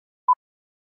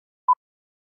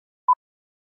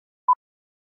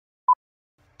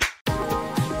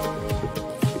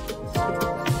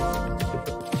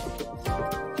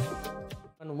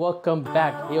welcome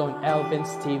back here on Alvin'S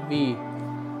TV.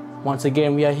 Once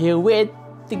again, we are here with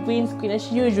the green screen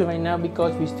as usual right now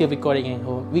because we're still recording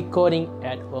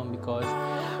at home because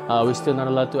we're still not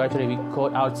allowed to actually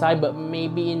record outside, but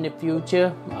maybe in the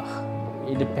future.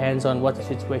 It depends on what the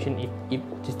situation, if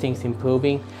this thing's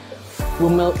improving. We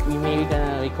may be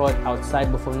gonna record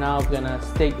outside, but for now we're gonna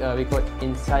stay record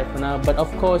inside for now. But of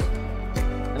course,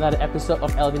 another episode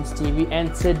of Alvin'S TV,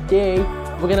 and today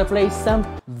we're gonna play some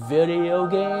video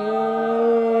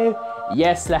game.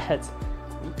 Yes, lads.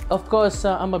 Of course,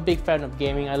 I'm a big fan of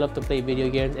gaming. I love to play video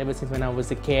games ever since when I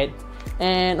was a kid.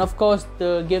 And of course,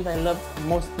 the games I love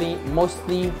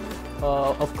mostly,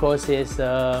 of course, is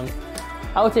I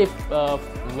would say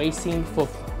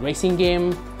racing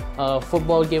game,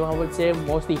 football game. I would say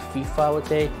mostly FIFA. I would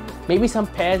say maybe some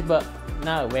PES, but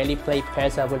not rarely play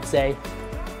PES. I would say.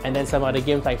 And then some other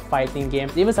games like fighting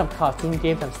games, even some cartoon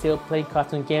games. I'm still playing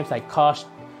cartoon games like Cars,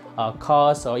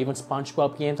 or even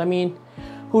SpongeBob games. I mean,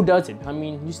 who doesn't? I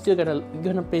mean, you're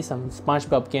gonna play some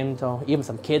SpongeBob games or even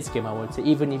some kids game. I would say,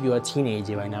 even if you're a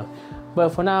teenager right now. But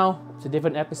for now, it's a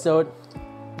different episode.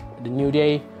 The new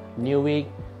day, new week,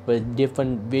 but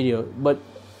different video. But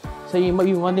so you might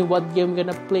be wondering what game I'm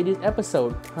gonna play this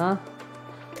episode, huh?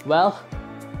 Well,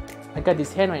 I got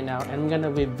this hand right now, and I'm gonna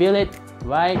reveal it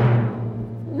right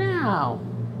now.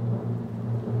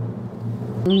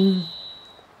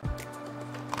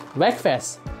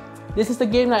 Wreckfest. This is the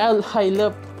game that I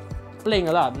love playing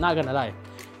a lot. Not gonna lie,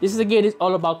 this is a game that's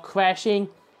all about crashing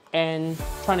and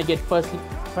trying to get first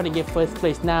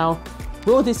place. Now,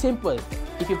 rules is simple.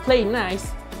 If you play nice,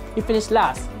 you finish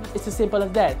last. It's as simple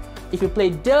as that. If you play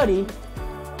dirty,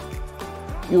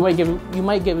 you might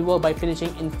get rewarded by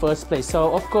finishing in first place.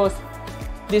 So of course,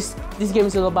 this game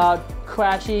is all about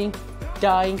crashing,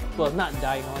 dying. Well, not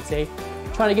dying, I would say.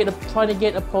 Trying to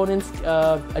get opponents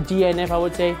a DNF, I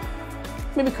would say.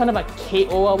 Maybe kind of a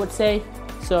KO, I would say.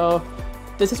 So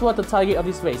this is what the target of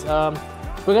this race.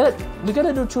 We're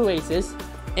gonna do 2 races,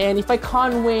 and if I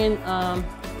can't win,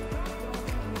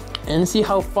 and see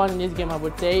how fun this game, I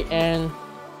would say, and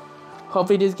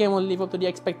hopefully this game will live up to the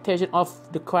expectation of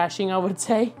the crashing, I would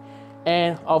say,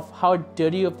 and of how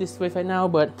dirty of this race right now.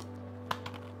 But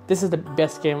this is the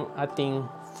best game I think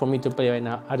for me to play right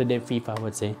now, other than FIFA, I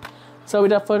would say. So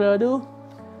without further ado,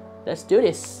 let's do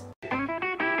this.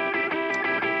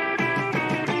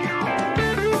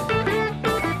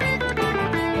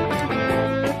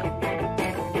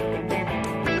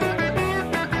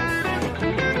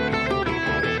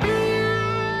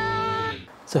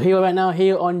 So here right now,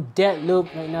 here on Dead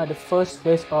Loop right now, the first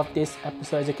race of this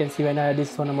episode. As you can see right now,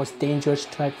 this is one of the most dangerous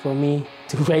track for me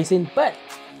to race in, but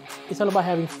it's all about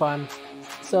having fun.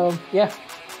 So yeah,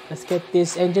 let's get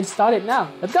this engine started now.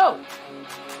 Let's go!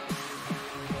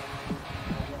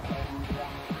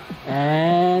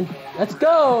 And let's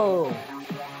go!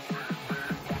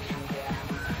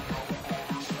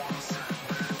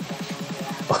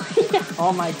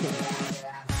 Oh my goodness.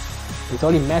 It's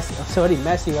already messy. It's already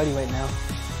messy right now.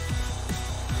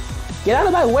 Get out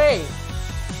of my way!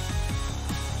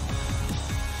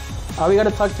 Are we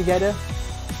gonna touch together?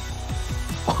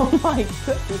 Oh my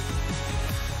goodness!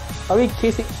 Are we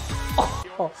kissing?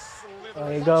 Oh,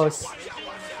 there it goes.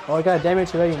 Oh, I got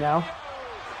damage already now.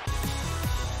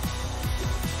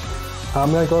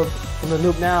 I'm gonna go from the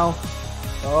loop now.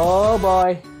 Oh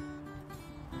boy!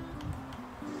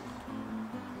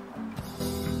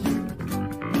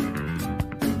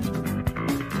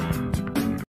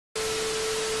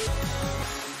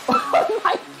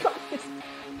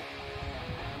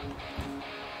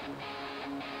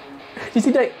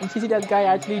 You see that guy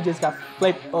actually just got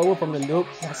flipped over from the loop?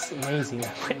 That's amazing.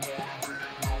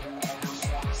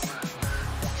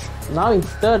 Now in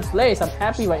 3rd place, I'm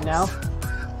happy right now.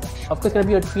 Of course, it's gonna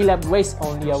be a 3-lap race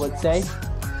only, I would say.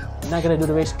 I'm not gonna do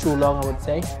the race too long, I would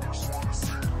say.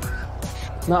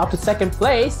 Now up to 2nd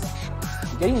place.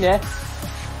 Getting there.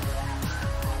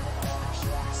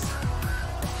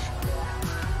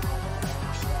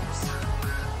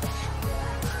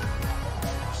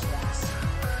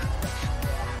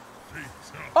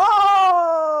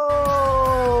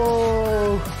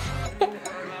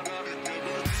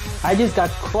 I just got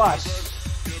crushed.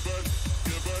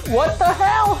 What the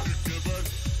hell?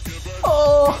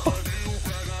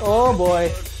 Oh boy.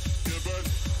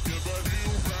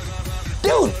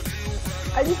 Dude!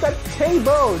 I just got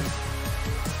T-boned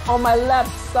on my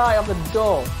left side of the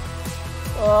door.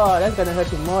 Oh, that's gonna hurt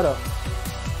your motor.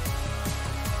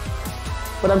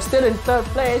 But I'm still in 3rd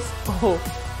place. Oh,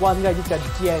 one guy just got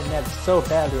DNF so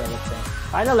badly, I would say.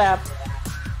 Final lap.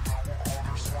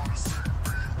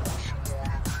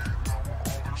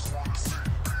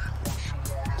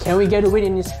 Can we get a win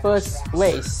in his first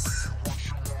race?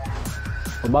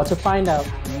 We're about to find out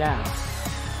now.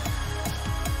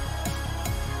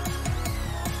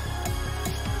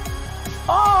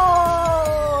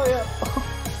 Oh! Yeah.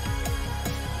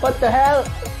 What the hell?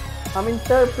 I'm in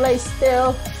third place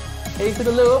still. Heading to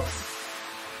the loop.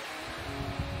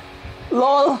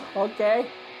 LOL. Okay.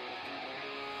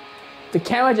 The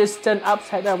camera just turned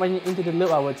upside down when you're into the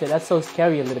loop, I would say. That's so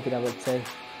scary a little bit, I would say.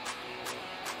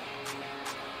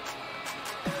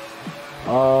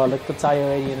 Oh, look at the tire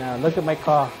already now. Look at my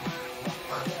car.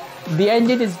 The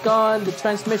engine is gone. The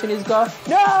transmission is gone.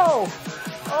 No!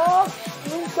 Oh,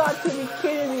 you got to be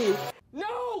kidding me.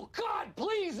 No! God,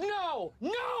 please, no!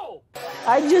 No!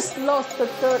 I just lost the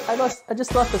third. I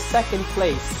just lost the second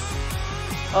place.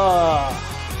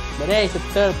 But hey, it's the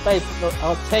third place.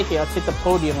 I'll take it. I'll take the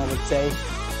podium, I would say.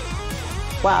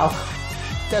 Wow.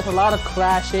 There's a lot of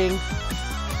crashing.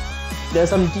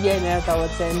 There's some DNF, I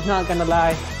would say. I'm not gonna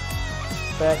lie.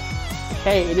 But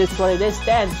hey, it is what it is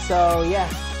then. So yeah.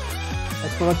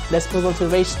 Let's move on to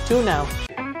race 2 now.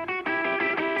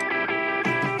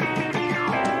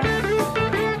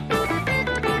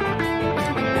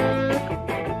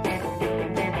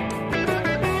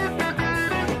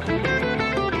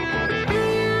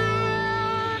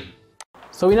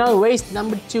 So we now race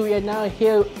number 2. We are now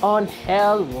here on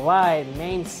Hell Ride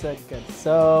main circuit.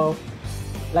 So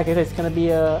like I said, it's gonna be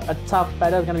a tough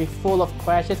battle. It's gonna be full of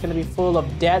crashes. It's gonna be full of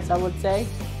deaths, I would say.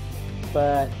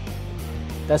 But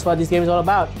that's what this game is all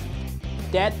about.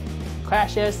 Death,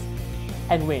 crashes,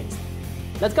 and wins.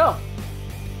 Let's go.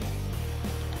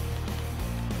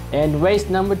 And race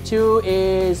number 2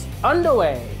 is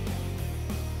underway.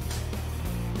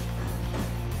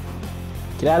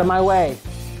 Get out of my way.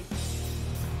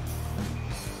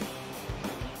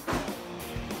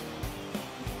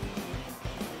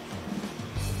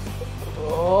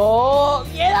 Oh,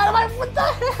 get out of my, what the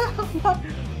hell?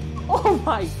 Oh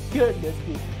my goodness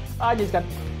me. I just got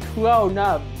thrown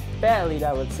up, badly,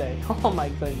 I would say. Oh my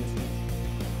goodness me.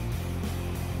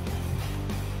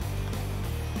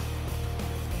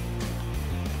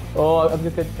 Oh,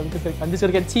 I'm just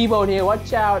gonna get T-bone here,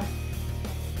 watch out.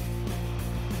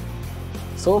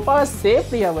 So far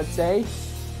safely, I would say.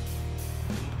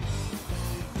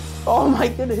 Oh my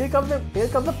goodness, here comes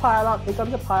the pile up, here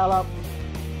comes the pile up.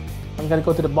 I'm gonna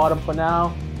go to the bottom for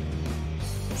now.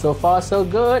 So far so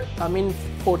good. I'm in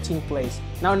 14th place.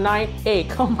 Now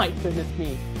 9-8. Oh my goodness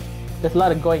me. There's a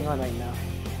lot of going on right now.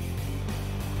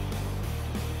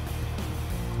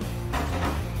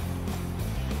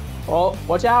 Oh,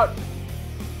 watch out.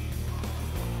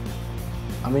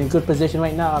 I'm in good position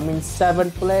right now. I'm in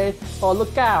 7th place. Oh,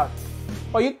 look out.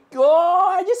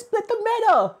 Oh, I just split the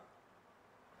middle.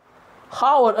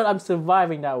 How on earth I'm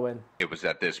surviving that one? It was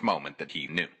at this moment that he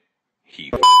knew. He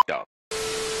f***ed up.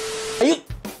 Are you?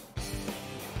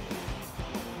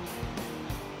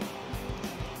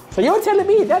 So you're telling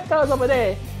me that car's over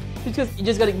there, you're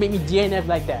just gonna make me DNF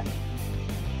like that?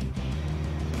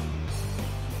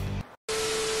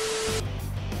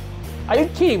 Are you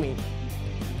kidding me?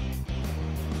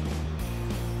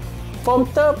 From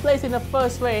 3rd place in the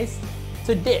first race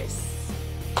to this.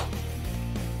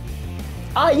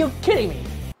 Are you kidding me?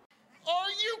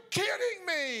 Are you kidding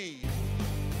me?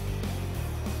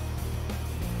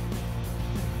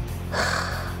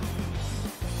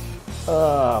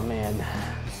 Oh man.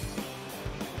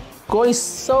 Going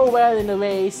so well in the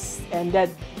race, and that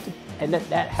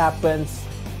happens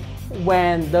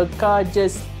when the car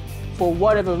just, for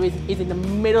whatever reason, is in the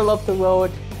middle of the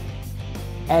road,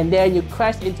 and then you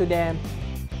crash into them,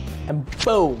 and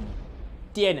boom,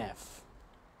 DNF.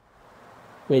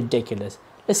 Ridiculous.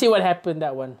 Let's see what happened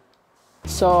that one.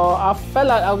 So I felt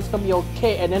like I was gonna be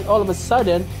okay, and then all of a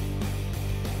sudden,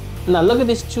 now look at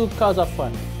these 2 cars up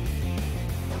front.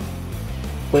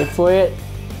 Wait for it.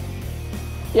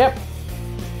 Yep.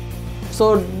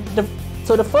 So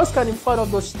the first car in front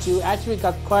of those 2 actually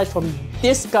got crashed from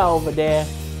this car over there,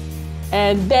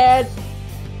 and then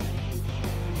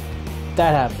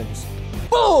that happens.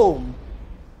 Boom!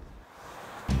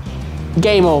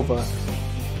 Game over.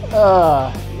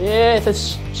 Yeah, it's a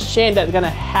shame that's gonna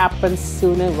happen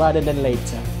sooner rather than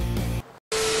later.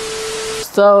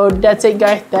 So that's it,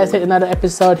 guys. That's it. Another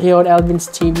episode here on Alvin'S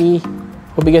TV.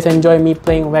 Hope you guys enjoy me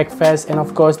playing Wreckfest, and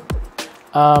of course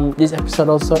this episode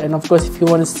also. And of course, if you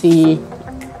want to see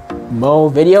more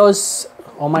videos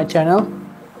on my channel,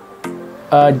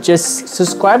 just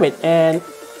subscribe it and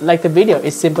like the video.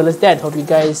 It's simple as that. Hope you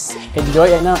guys enjoy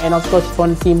it now. And of course, if you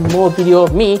want to see more video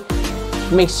of me,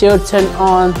 make sure to turn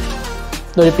on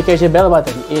notification bell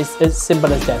button. It's as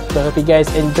simple as that. So I hope you guys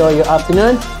enjoy your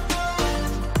afternoon.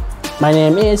 My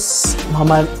name is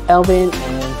Muhammad Alvin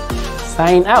and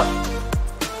sign out.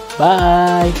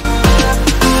 Bye.